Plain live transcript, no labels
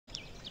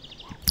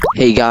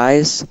Hey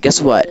guys,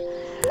 guess what?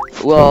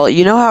 Well,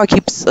 you know how it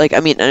keeps, like, I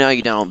know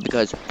you don't,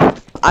 because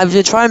I've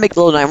been trying to make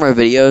little Nightmare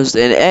videos,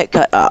 and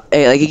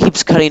it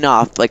keeps cutting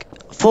off, like,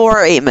 4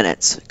 or 8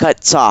 minutes,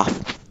 cuts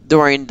off,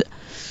 during,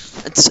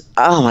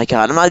 oh my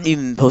god, I'm not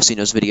even posting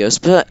those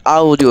videos, but I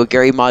will do a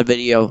Garry'sMod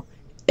video,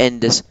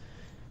 and just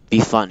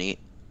be funny,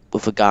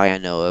 with a guy I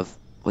know of.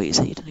 Wait, is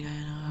that you the guy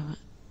I know of?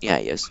 Yeah,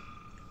 he is.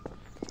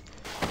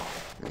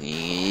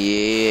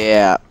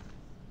 Yeah.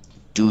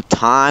 Do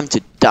time to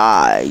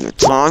die. Your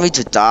time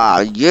to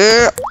die.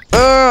 Yeah.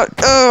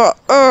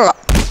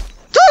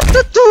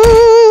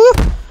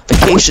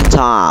 Vacation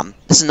time.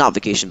 This is not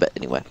vacation, but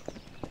anyway.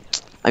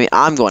 I mean,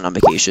 I'm going on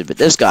vacation, but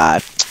this guy,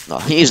 no,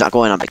 he's not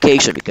going on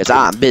vacation because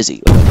I'm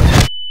busy.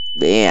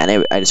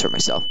 Man, I just hurt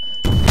myself.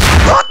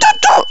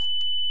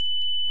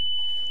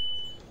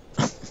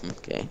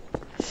 Okay.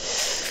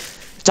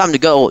 Time to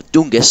go,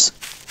 Dungus.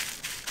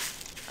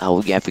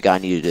 Oh, yeah, I forgot I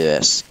needed to do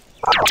this.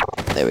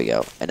 There we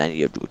go. And I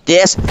need to do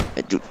this,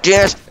 and do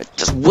this, and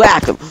just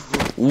whack him.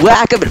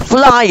 Whack him and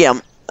fly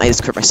him. I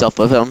just hurt myself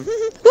with him.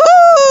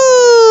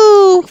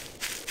 Woo!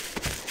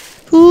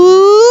 Woo!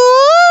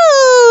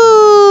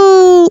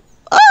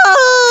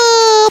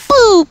 Oh!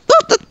 Boo!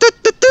 Do, do,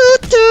 do, do,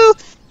 do,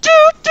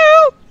 do,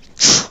 do.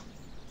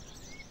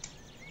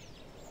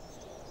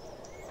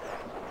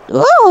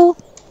 Oh!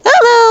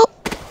 Hello!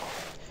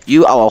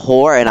 You are a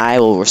whore, and I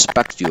will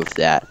respect you with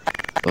that.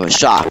 With a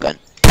shotgun.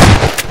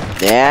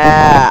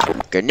 Yeah!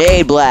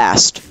 Grenade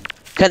blast!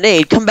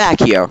 Grenade, come back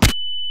here!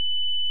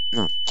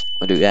 No,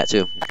 I'll do that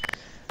too.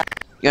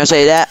 You gonna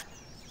say that?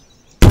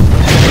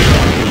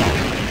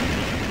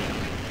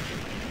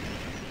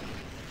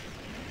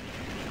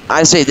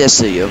 I say this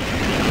to you.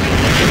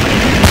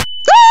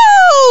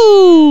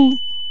 Woo!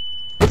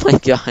 Oh my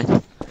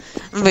god.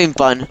 I'm having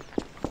fun.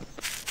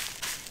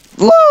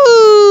 Woo!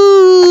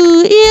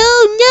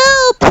 Ew,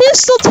 no!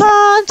 Pistol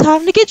time!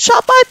 Time to get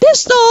shot by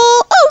pistol!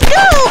 Oh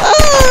no!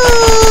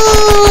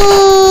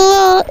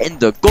 Oh! And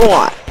they're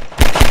gone!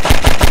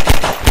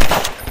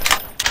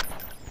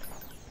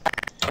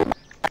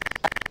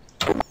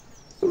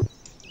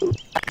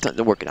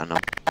 They're working on them.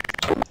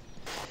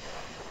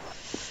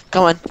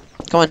 Come on.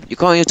 Come on. You're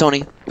calling you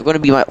Tony. You're going to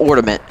be my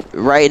ornament.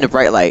 Right in the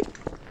bright light.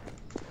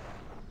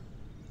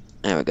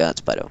 There we go.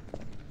 That's Beto.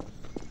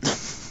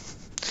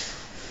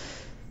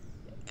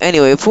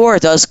 Anyway, before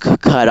it does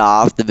cut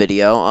off the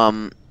video,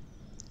 let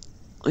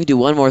me do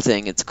one more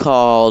thing. It's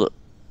called,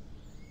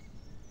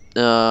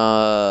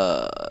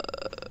 yeah,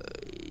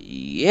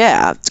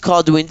 it's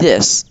called doing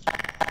this.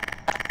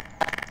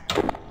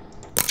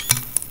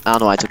 I don't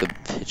know why I took a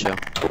picture.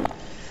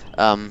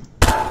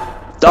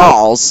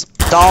 Dolls.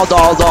 Doll.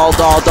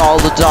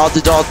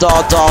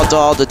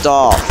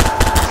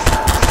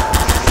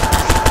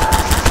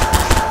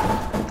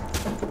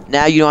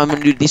 Now you know I'm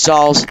gonna do these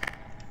dolls.